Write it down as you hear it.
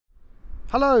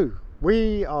Hello,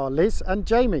 we are Liz and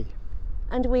Jamie.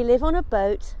 And we live on a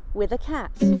boat with a cat.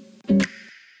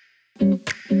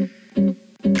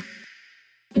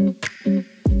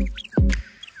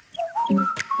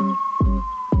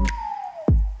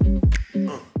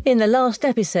 In the last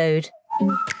episode,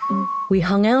 we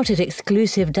hung out at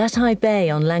exclusive DINGHY Bay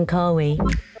on Langkawi.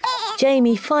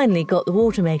 Jamie finally got the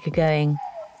water maker going.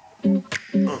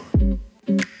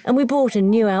 And we bought a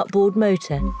new outboard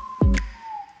motor.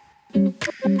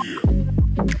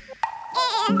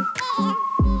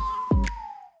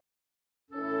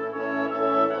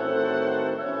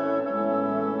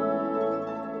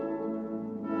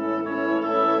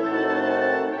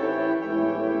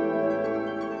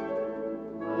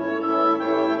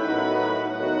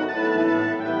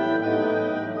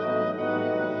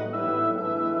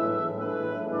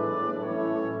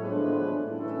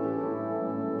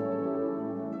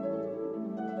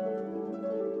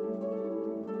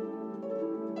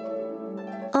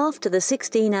 After the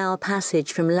 16-hour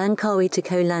passage from Langkawi to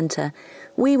Ko Lanta,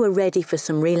 we were ready for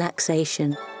some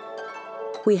relaxation.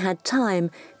 We had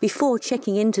time before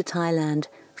checking into Thailand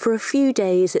for a few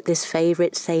days at this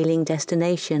favourite sailing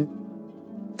destination.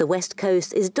 The west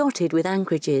coast is dotted with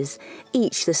anchorages,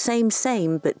 each the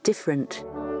same but different.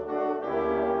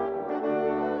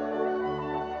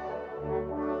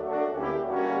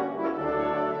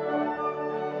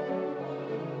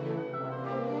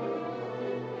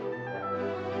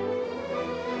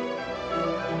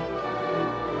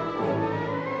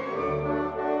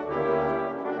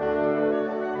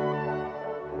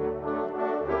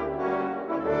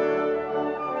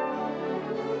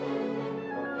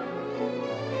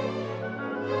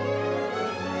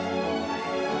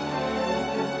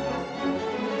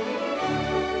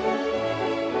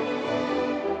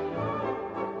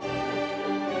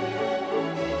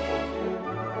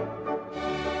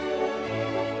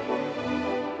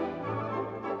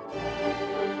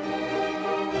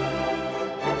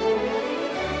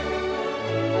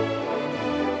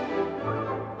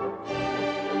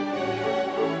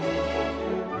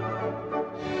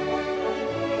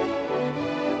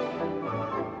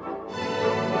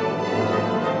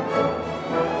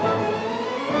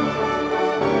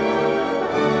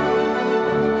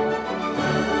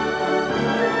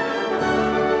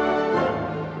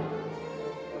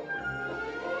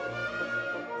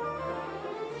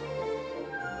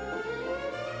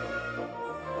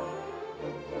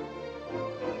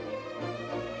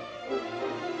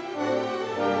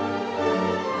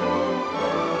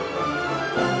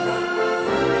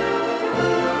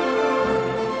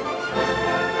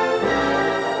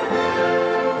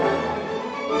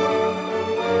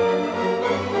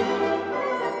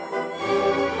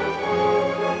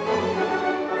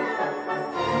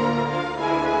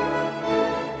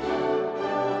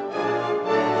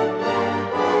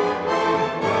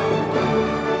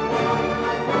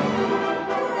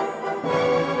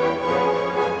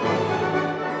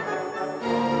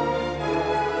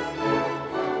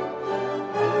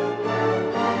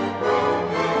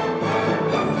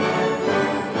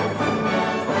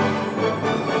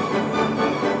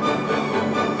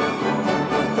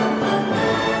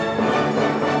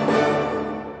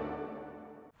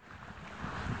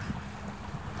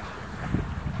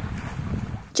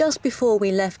 Just before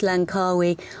we left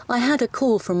Langkawi, I had a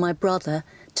call from my brother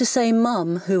to say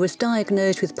Mum, who was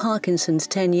diagnosed with Parkinsons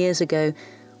 10 years ago,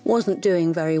 wasn't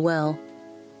doing very well.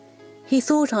 He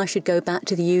thought I should go back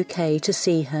to the UK to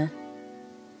see her.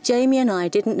 Jamie and I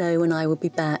didn't know when I would be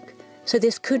back, so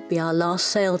this could be our last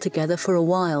sail together for a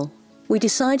while. We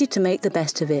decided to make the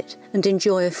best of it and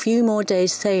enjoy a few more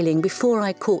days sailing before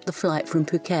I caught the flight from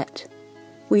Phuket.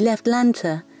 We left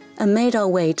Lanta and made our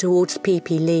way towards Phi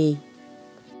Phi Li.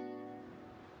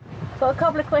 Got a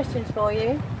couple of questions for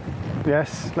you.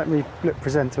 Yes, let me look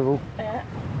presentable. Yeah.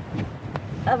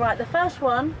 All right, the first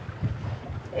one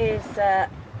is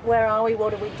where are we,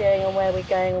 what are we doing, and where are we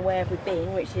going, and where have we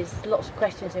been, which is lots of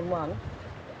questions in one.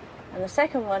 And the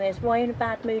second one is, why are you in a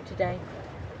bad mood today?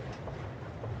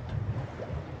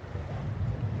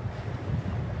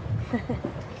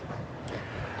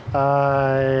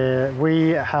 We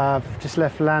have just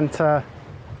left Lanta.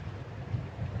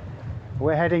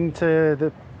 We're heading to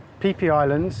the Phi Phi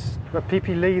Islands, but Phi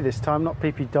Phi Li this time, not Phi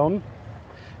Phi Don.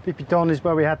 Phi Phi Don is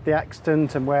where we had the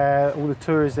accident and where all the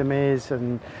tourism is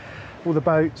and all the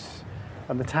boats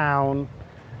and the town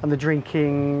and the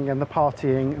drinking and the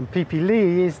partying. And Phi Phi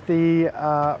Li is the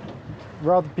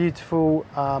rather beautiful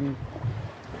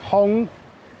hong.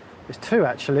 There's two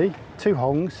actually, two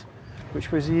hongs,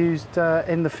 which was used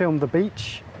in the film The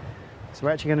Beach. So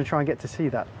we're actually going to try and get to see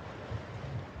that.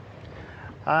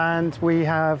 And we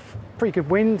have pretty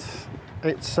good wind,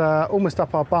 It's almost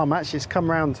up our bum. Actually, it's come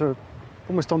round to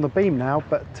almost on the beam now,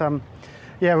 but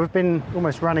yeah, we've been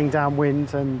almost running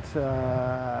downwind, and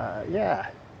yeah,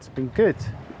 it's been good.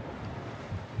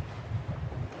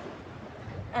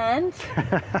 And?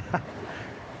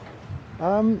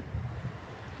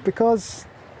 Because,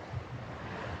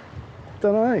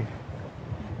 don't know,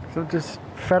 so just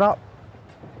fed up,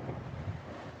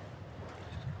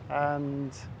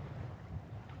 and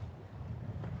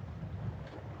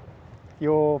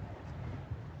you're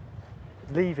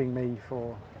leaving me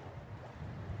for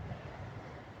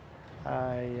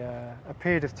a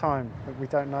period of time that we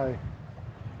don't know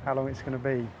how long it's going to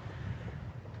be.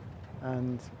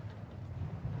 And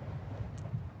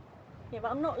yeah,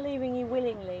 but I'm not leaving you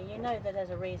willingly. You know that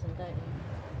there's a reason, don't you?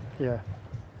 yeah.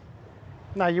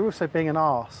 No, you're also being an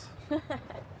arse.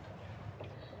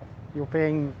 You're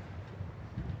being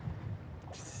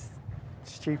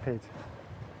stupid.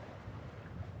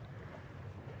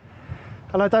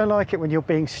 And I don't like it when you're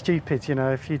being stupid, you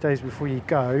know, a few days before you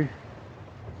go.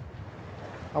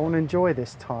 I want to enjoy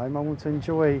this time. I want to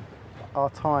enjoy our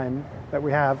time that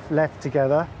we have left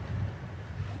together,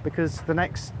 because the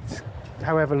next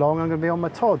however long I'm going to be on my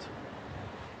Todd.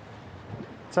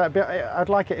 So I'd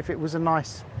like it if it was a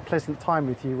nice, pleasant time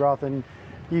with you, rather than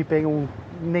you being all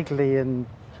niggly and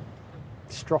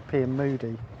stroppy and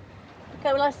moody.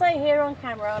 Okay, well, I say here on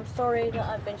camera, I'm sorry that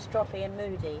I've been stroppy and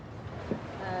moody.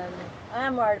 I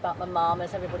am worried about my mum,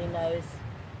 as everybody knows,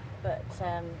 but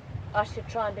I should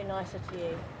try and be nicer to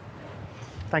you.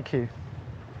 Thank you.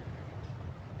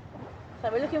 So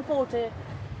we're looking forward to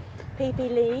Phi Phi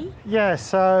Li. Yeah,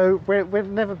 so we've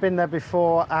never been there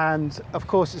before, and of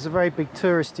course it's a very big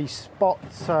touristy spot,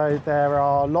 so there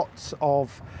are lots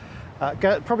of,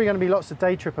 probably going to be lots of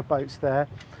day tripper boats there.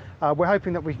 We're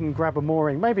hoping that we can grab a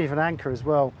mooring, maybe even anchor as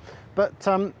well, but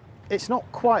it's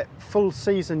not quite full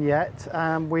season yet,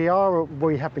 and we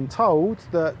have been told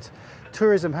that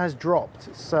tourism has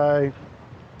dropped. So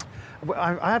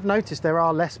I have noticed there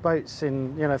are less boats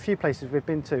in, you know, a few places we've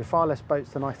been to, far less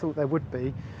boats than I thought there would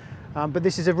be. But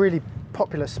this is a really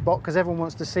popular spot because everyone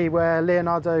wants to see where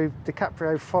Leonardo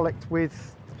DiCaprio frolicked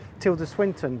with Tilda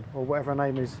Swinton, or whatever her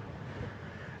name is.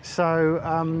 So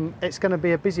it's going to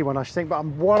be a busy one, I think. But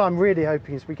what I'm really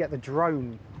hoping is we get the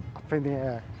drone up in the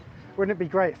air. Wouldn't it be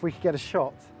great if we could get a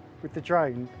shot with the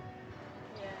drone,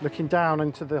 looking down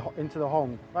into the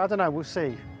Hong? I don't know, we'll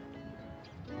see.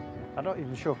 I'm not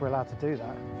even sure if we're allowed to do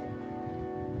that.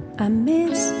 I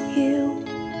miss you.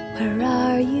 Where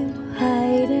are you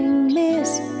hiding?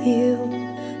 Miss you.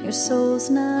 Your soul's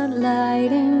not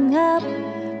lighting up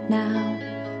now.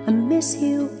 I miss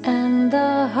you and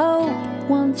the hope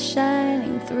once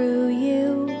shining through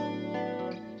you.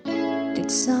 Did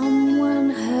someone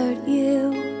hurt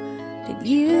you? Did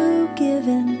you give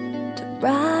in to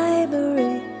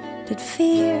bribery? Did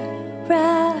fear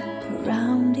wrap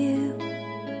around you?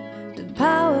 Did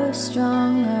power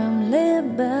strong arm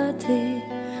liberty?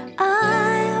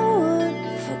 I would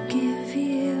forgive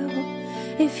you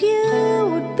if you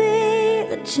would be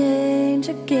the change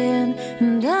again,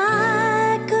 and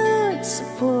I could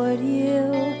support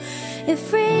you if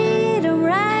freedom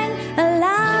rang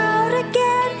aloud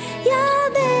again.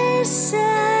 You're missing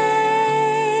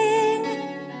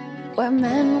where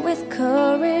men with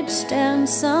courage stand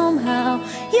somehow.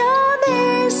 You're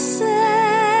missing.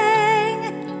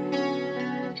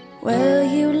 Will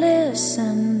you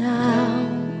listen now?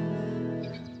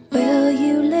 Will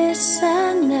you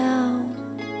listen now?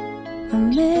 I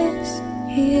miss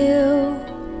you.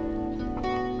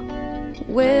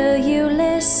 Will you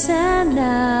listen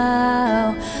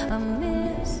now? I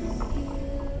miss you.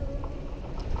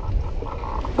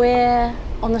 We're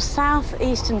on the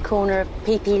southeastern corner of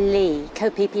Phi Phi Li, Ko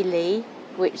Phi Phi Li,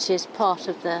 which is part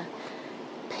of the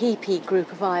Phi Phi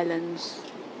group of islands.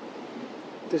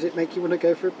 Does it make you want to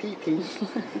go for a pee-pee?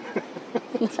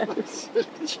 It's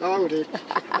childish.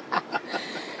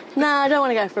 No, I don't want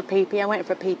to go for a pee-pee. I went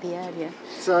for a pee-pee earlier.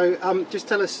 So just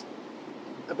tell us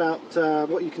about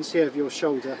what you can see over your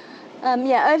shoulder.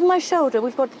 Yeah, over my shoulder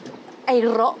we've got a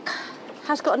rock. It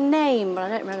has got a name, but I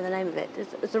don't remember the name of it.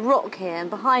 There's a rock here, and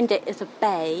behind it is a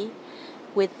bay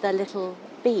with a little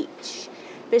beach.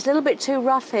 But it's a little bit too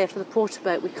rough here for the porter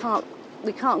boat. We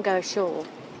can't go ashore.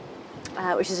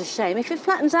 Which is a shame. If it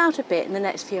flattens out a bit in the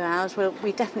next few hours,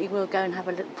 we definitely will go and have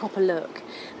a proper look.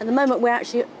 At the moment, we're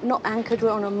actually not anchored,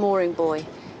 we're on a mooring buoy.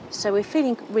 So we're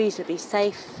feeling reasonably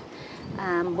safe.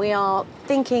 We are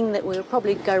thinking that we'll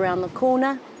probably go around the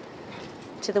corner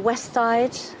to the west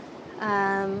side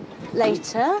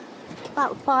later,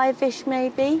 about 5-ish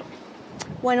maybe.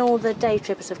 when all the day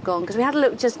trippers have gone, because we had a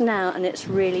look just now and it's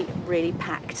really, really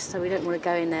packed, so we don't want to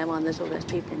go in there while there's all those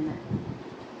people in there.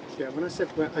 Yeah, when I said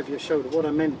over your shoulder, what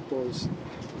I meant was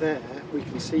there we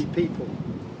can see people.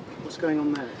 What's going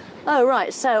on there? Oh,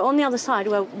 right, so on the other side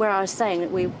where I was saying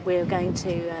that we're going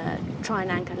to try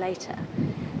and anchor later,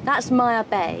 that's Maya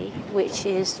Bay, which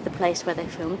is the place where they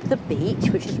filmed the beach,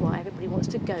 which is why everybody wants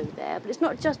to go there. But it's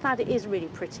not just that, it is really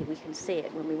pretty. We can see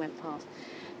it when we went past.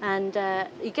 And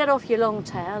you get off your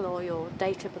longtail or your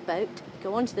day tripper boat,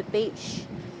 go onto the beach,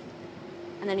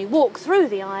 and then you walk through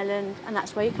the island, and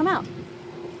that's where you come out.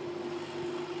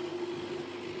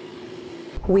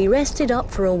 We rested up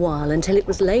for a while until it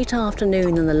was late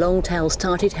afternoon and the longtail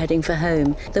started heading for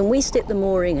home. Then we slipped the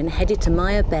mooring and headed to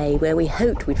Maya Bay, where we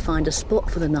hoped we'd find a spot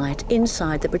for the night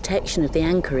inside the protection of the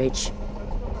anchorage.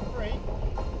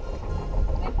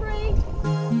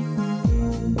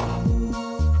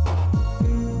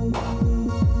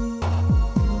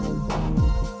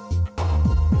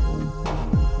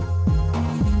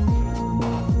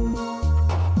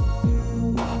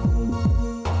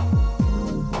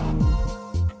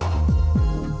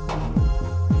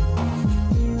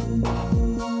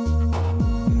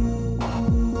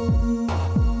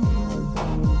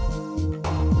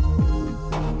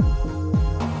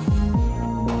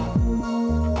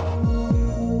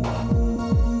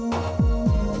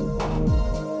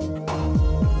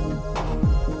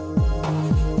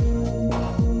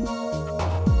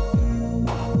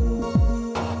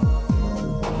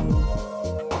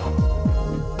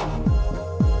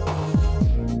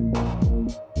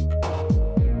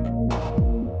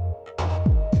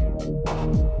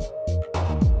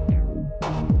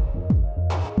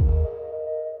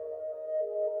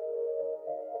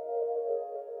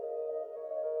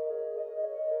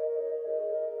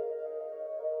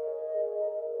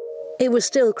 It was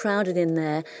still crowded in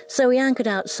there, so we anchored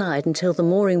outside until the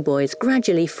mooring buoys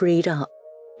gradually freed up.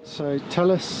 So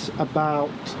tell us about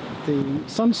the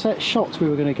sunset shots we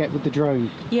were going to get with the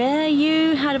drone. Yeah,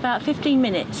 you had about 15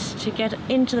 minutes to get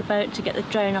into the boat to get the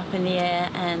drone up in the air,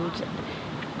 and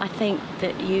I think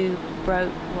that you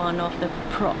broke one of the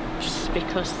props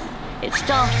because it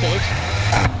started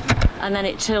and then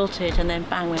it tilted and then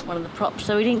bang went one of the props,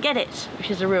 so we didn't get it,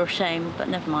 which is a real shame, but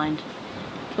never mind.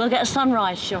 We'll get a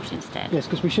sunrise shot instead. Yes,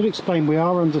 because we should explain we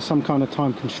are under some kind of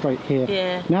time constraint here.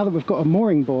 Yeah. Now that we've got a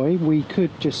mooring buoy, we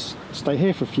could just stay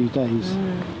here for a few days.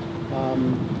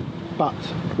 But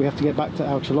we have to get back to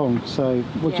Ao Chalong. So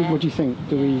what do you think?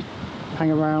 Do we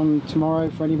hang around tomorrow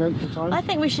for any length of time? I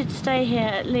think we should stay here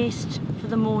at least for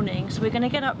the morning. So we're going to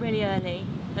get up really early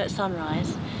at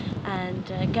sunrise and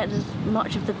get as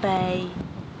much of the bay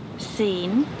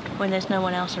seen when there's no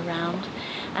one else around,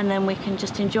 and then we can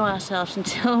just enjoy ourselves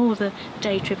until all the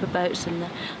day tripper boats and the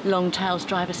long tails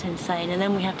drive us insane, and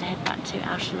then we have to head back to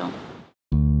Ao Chalong.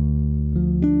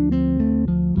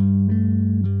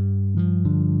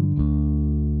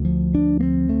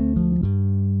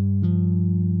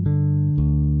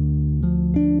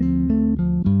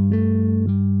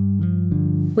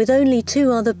 With only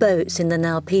 2 other boats in the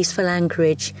now peaceful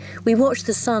anchorage, we watched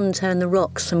the sun turn the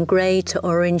rocks from grey to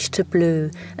orange to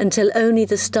blue until only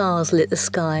the stars lit the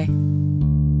sky.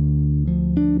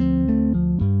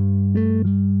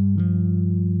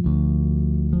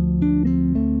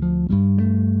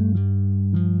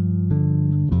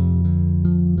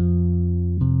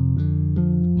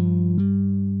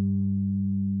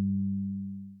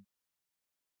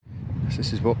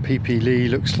 This is what Phi Phi Li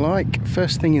looks like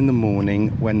first thing in the morning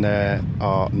when there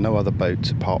are no other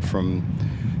boats apart from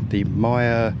the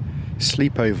Maya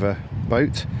sleepover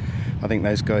boat. I think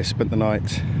those guys spent the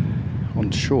night on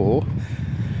shore.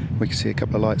 We can see a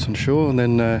couple of lights on shore, and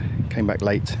then came back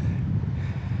late.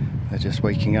 They're just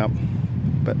waking up,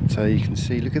 but you can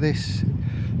see, look at this,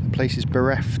 the place is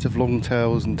bereft of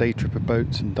longtails and day tripper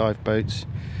boats and dive boats.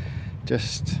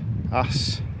 Just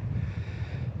us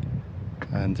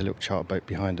and a little charter boat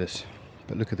behind us.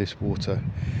 But look at this water.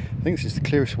 I think this is the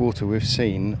clearest water we've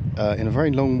seen in a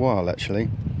very long while, actually.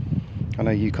 I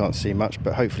know you can't see much,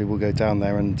 but hopefully we'll go down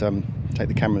there and take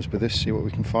the cameras with us, see what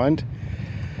we can find.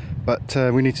 But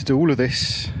we need to do all of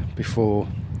this before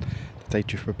the day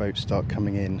tripper boats start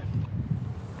coming in.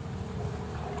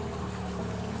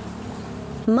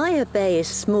 Maya Bay is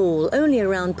small, only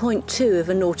around 0.2 of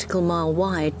a nautical mile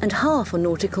wide and half a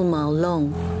nautical mile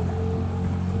long.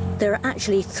 There are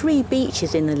actually 3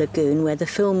 beaches in the lagoon where the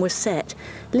film was set.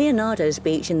 Leonardo's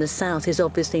beach in the south is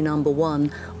obviously number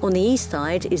 1. On the east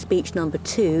side is beach number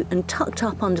 2, and tucked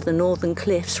up under the northern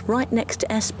cliffs right next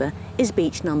to Esper is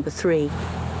beach number 3.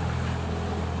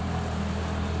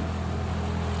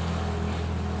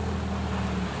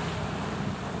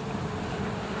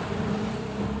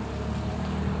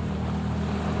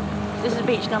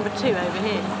 beach number 2 over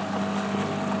here.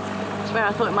 It's where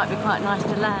I thought it might be quite nice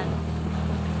to land.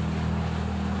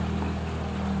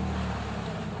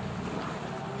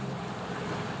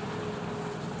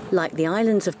 Like the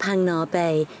islands of Phang Nga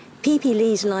Bay, Phi Phi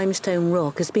Li's limestone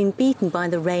rock has been beaten by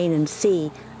the rain and sea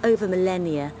over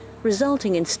millennia,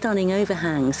 resulting in stunning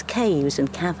overhangs, caves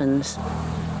and caverns.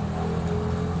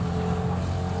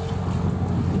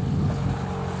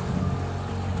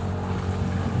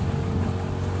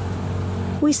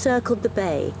 We circled the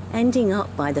bay, ending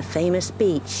up by the famous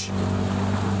beach.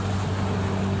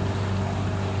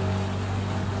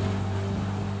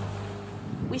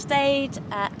 We stayed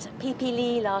at Phi Phi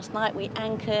Li last night. We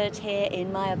anchored here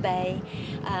in Maya Bay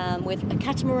with a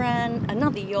catamaran,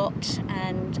 another yacht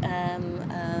and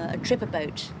a tripper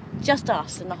boat. Just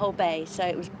us and the whole bay. So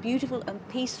it was beautiful and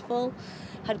peaceful.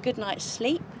 Had a good night's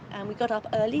sleep and we got up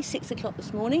early, 6 o'clock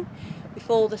this morning,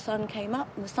 before the sun came up.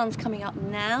 And the sun's coming up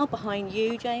now behind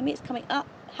you, Jamie. It's coming up,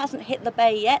 hasn't hit the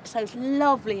bay yet, so it's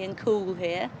lovely and cool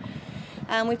here.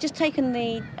 And we've just taken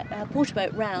the porter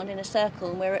boat round in a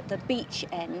circle and we're at the beach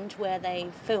end where they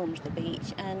filmed the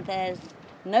beach, and there's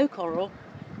no coral,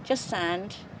 just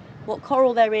sand. What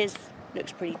coral there is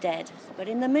looks pretty dead, but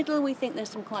in the middle we think there's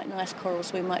some quite nice coral,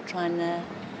 so we might try and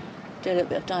do a little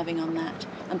bit of diving on that.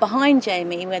 And behind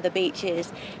Jamie, where the beach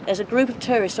is, there's a group of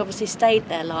tourists obviously stayed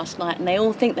there last night and they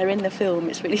all think they're in the film.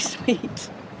 It's really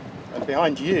sweet. And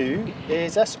behind you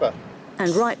is Esper.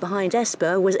 And right behind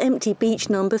Esper was empty beach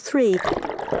number 3.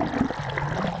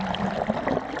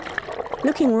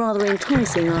 Looking rather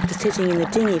enticing after sitting in the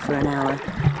dinghy for an hour.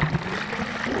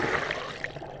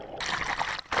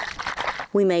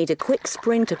 We made a quick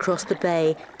sprint across the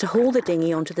bay to haul the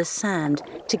dinghy onto the sand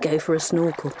to go for a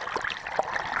snorkel.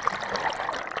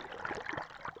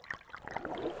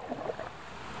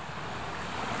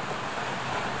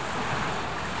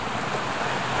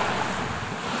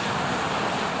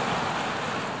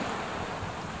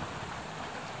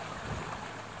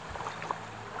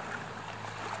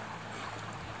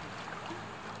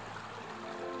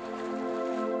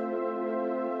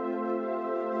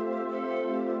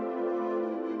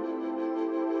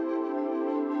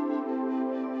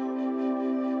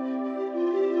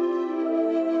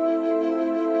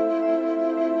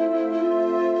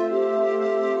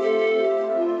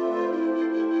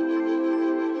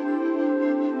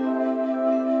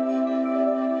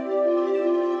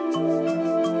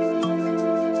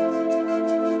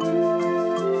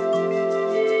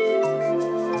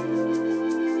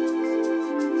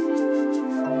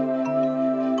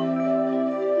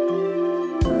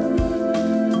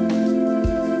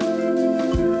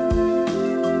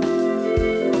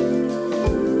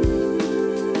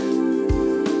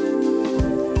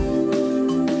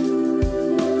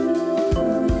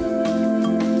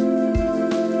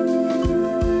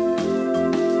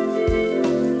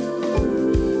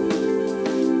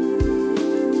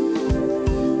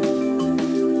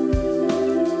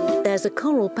 There's a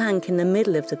coral bank in the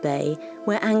middle of the bay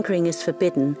where anchoring is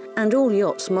forbidden and all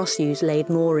yachts must use laid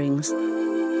moorings.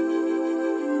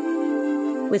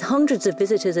 With hundreds of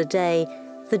visitors a day,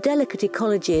 the delicate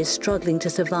ecology is struggling to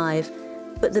survive,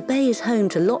 but the bay is home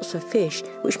to lots of fish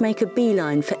which make a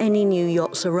beeline for any new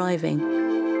yachts arriving.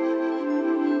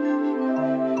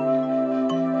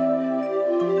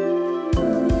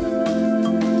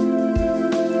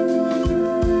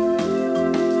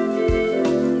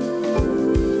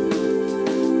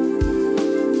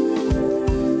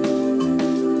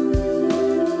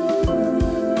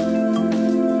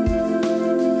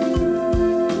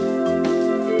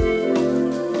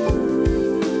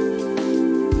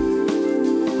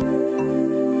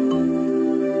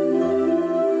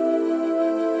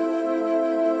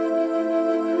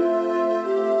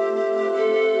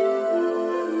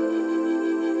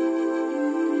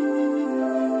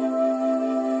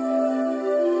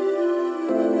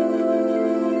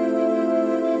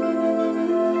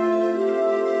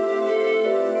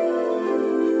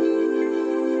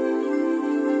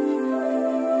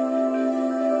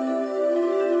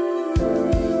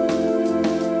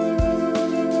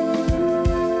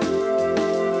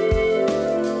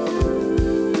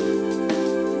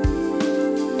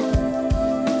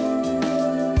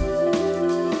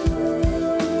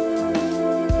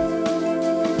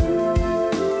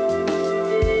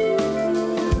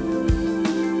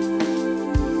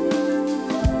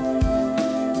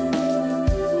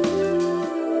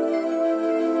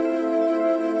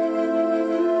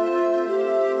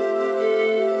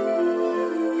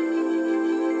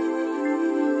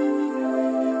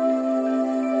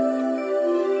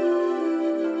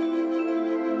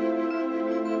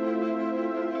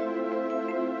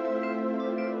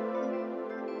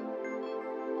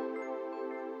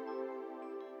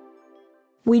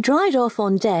 We dried off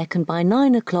on deck and by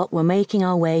 9 o'clock were making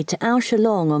our way to Ao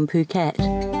Chalong on Phuket.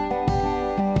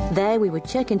 There we would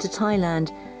check into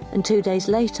Thailand, and 2 days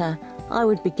later I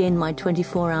would begin my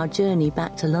 24-hour journey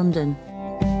back to London.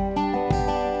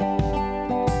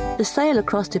 The sail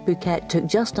across to Phuket took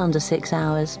just under 6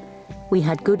 hours. We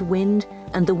had good wind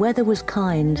and the weather was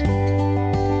kind.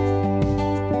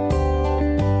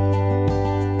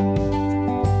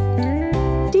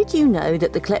 Did you know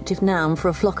that the collective noun for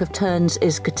a flock of terns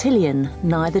is cotillion?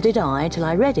 Neither did I till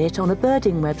I read it on a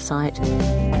birding website.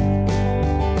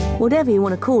 Whatever you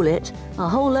want to call it, a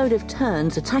whole load of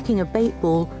terns attacking a bait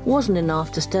ball wasn't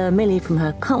enough to stir Millie from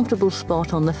her comfortable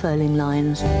spot on the furling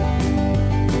lines.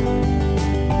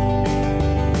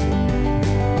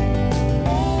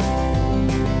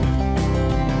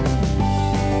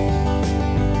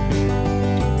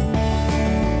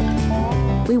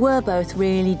 We were both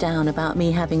really down about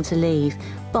me having to leave,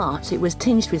 but it was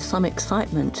tinged with some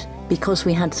excitement because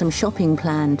we had some shopping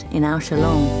planned in Ao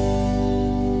Chalong.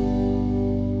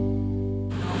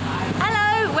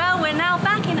 Hello, well we're now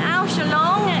back in Ao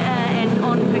Chalong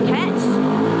on Phuket,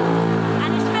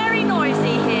 and it's very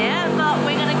noisy here, but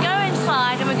we're going to go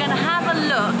inside and we're going to have a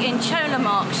look in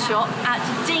Cholamark's shop at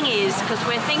dinghies because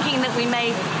we're thinking that we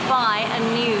may buy a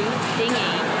new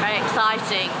dinghy. Very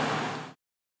exciting.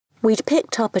 We'd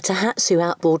picked up a Tahatsu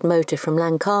outboard motor from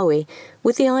Langkawi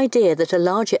with the idea that a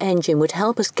larger engine would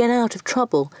help us get out of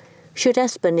trouble should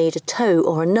Esper need a tow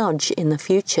or a nudge in the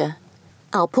future.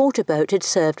 Our porter boat had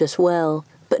served us well,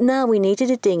 but now we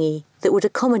needed a dinghy that would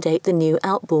accommodate the new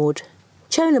outboard.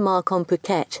 Cholamark on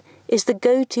Phuket is the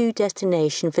go-to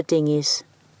destination for dinghies.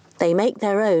 They make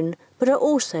their own, but are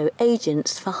also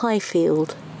agents for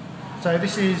Highfield. So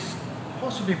this is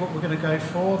possibly what we're going to go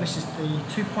for. This is the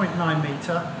 2.9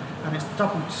 metre. And it's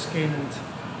double-skinned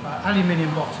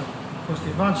aluminium bottom. Of course,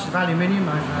 the advantage of aluminium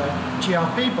over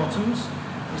GRP bottoms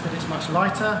is that it's much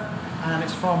lighter and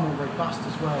it's far more robust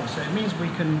as well. So it means we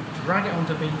can drag it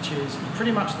onto beaches in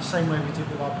pretty much the same way we did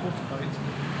with our porter boat,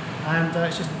 and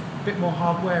it's just a bit more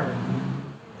hard wearing.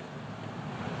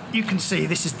 You can see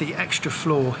this is the extra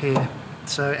floor here.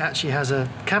 So it actually has a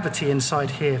cavity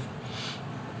inside here,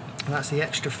 and that's the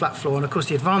extra flat floor. And of course,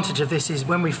 the advantage of this is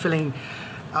when we're filling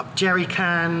up jerry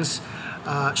cans,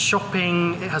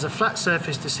 shopping, it has a flat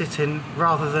surface to sit in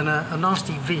rather than a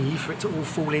nasty V for it to all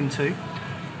fall into.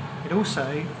 It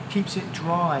also keeps it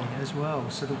dry as well,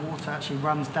 so the water actually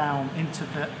runs down into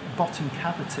the bottom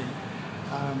cavity,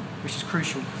 which is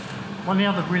crucial. One of the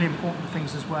other really important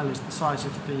things as well is the size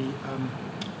of the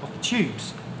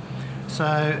tubes.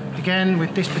 So again,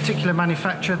 with this particular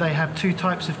manufacturer, they have two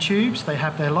types of tubes. They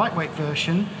have their lightweight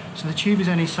version, so the tube is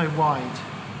only so wide.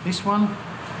 This one,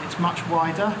 it's much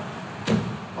wider.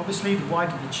 Obviously, the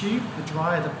wider the tube, the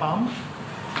drier the bum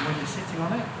when you're sitting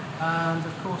on it, and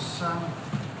of course,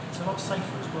 it's a lot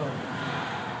safer as well.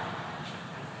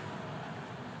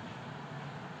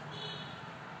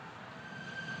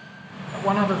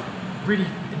 One other really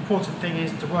important thing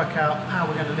is to work out how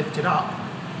we're going to lift it up.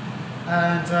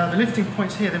 And the lifting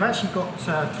points here, they've actually got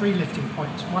 3 lifting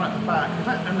points, one at the back,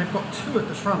 and they've got 2 at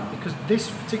the front, because this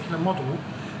particular model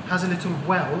has a little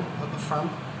well at the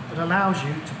front that allows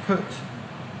you to put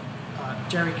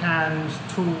jerry cans,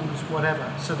 tools, whatever.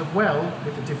 So the well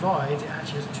with the divide, it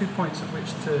actually has 2 points at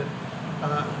which to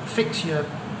fix your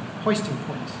hoisting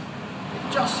points.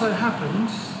 It just so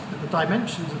happens that the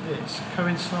dimensions of this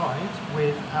coincide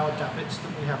with our davits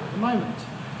that we have at the moment.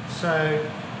 So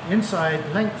the inside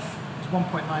length is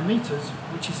 1.9 metres,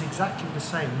 which is exactly the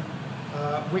same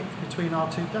width between our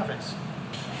 2 davits,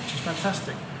 which is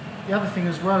fantastic. The other thing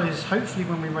as well is, hopefully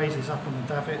when we raise this up on the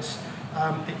davits,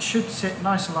 it should sit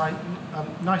nicely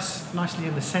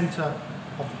in the centre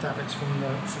of the davits from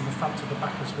the front to the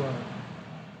back as well.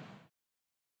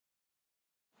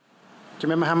 Do you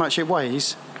remember how much it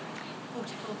weighs?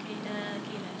 44 kilos.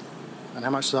 And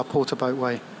how much does our porter boat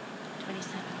weigh?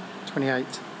 27. 28.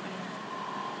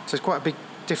 So it's quite a big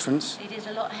difference. It is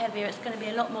a lot heavier. It's going to be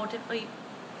a lot more difficult.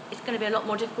 It's going to be a lot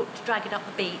more difficult to drag it up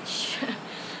the beach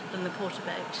than the porter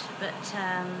boat, but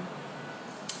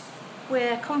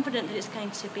we're confident that it's going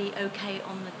to be okay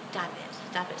on the davits.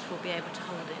 The davits will be able to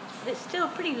hold it, but it's still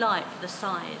pretty light for the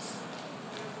size.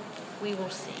 We will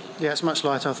see. Yeah, it's much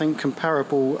lighter. I think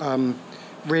comparable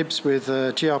ribs with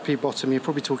a GRP bottom, you're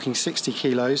probably talking 60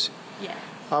 kilos. Yeah.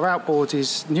 Our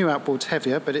new outboard's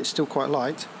heavier, but it's still quite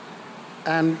light.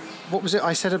 And what was it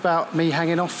I said about me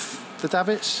hanging off the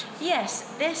davits?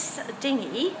 Yes, this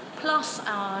dinghy plus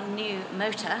our new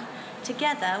motor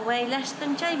together weigh less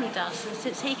than Jamie does, and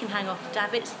since he can hang off the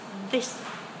davits, this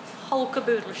whole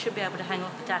caboodle should be able to hang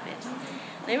off the davits.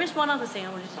 There is one other thing I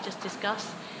wanted to just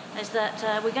discuss, is that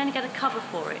we're going to get a cover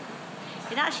for it.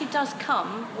 It actually does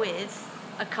come with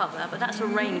a cover, but that's a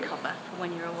rain cover for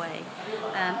when you're away.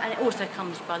 And it also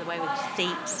comes, by the way, with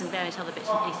seats and various other bits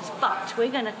and pieces. But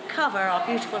we're going to cover our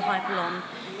beautiful Hypalon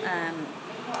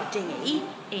dinghy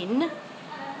in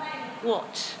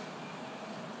what?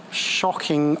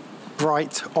 Shocking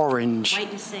bright orange. Wait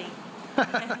and see.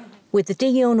 With the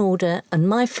dinghy on order and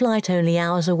my flight only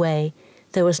hours away,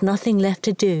 there was nothing left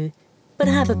to do but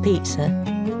have a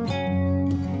pizza.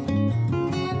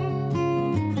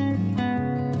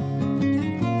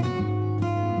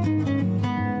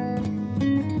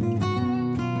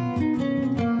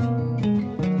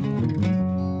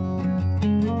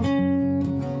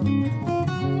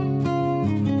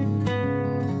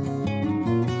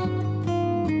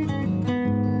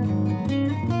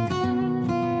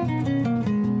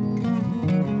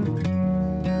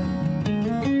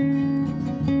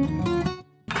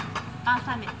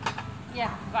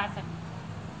 Yeah,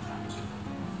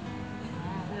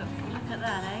 look at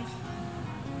that, eh?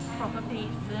 Proper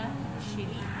pizza,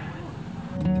 chili oil.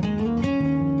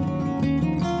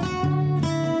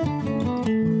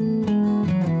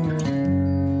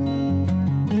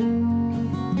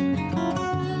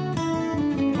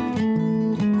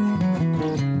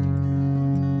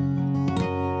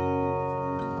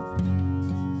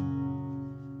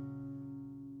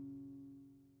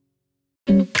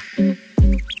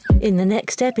 In the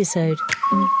next episode,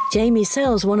 Jamie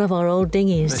sells one of our old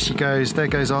dinghies. There she goes. There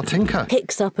goes our tinker.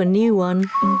 Picks up a new one.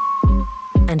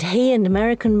 And he and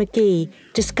American McGee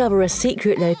discover a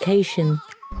secret location.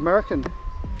 American,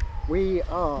 we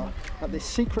are at this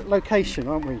secret location,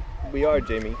 aren't we? We are,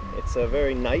 Jamie. It's a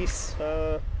very nice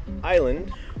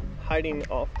island hiding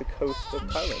off the coast of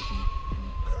Thailand.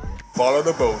 Follow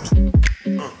the boat.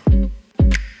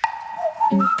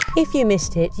 If you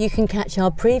missed it, you can catch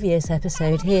our previous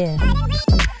episode here.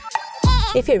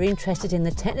 If you're interested in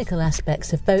the technical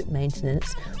aspects of boat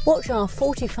maintenance, watch our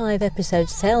 45-episode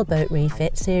sailboat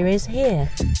refit series here.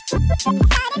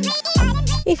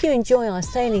 If you enjoy our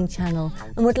sailing channel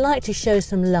and would like to show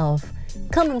some love,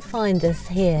 come and find us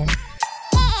here.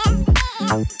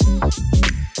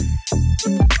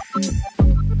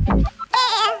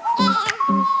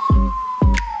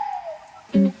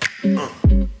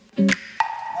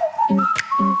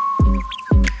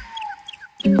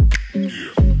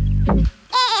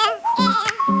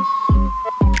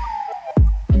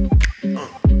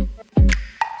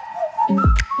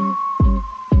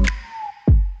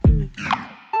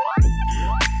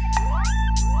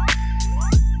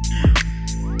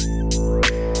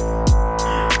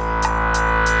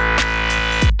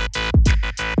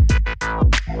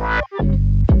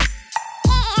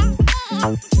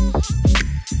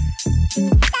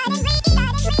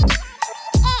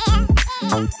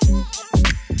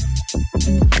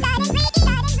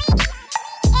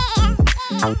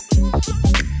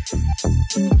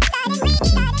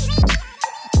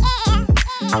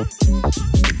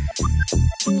 Yeah.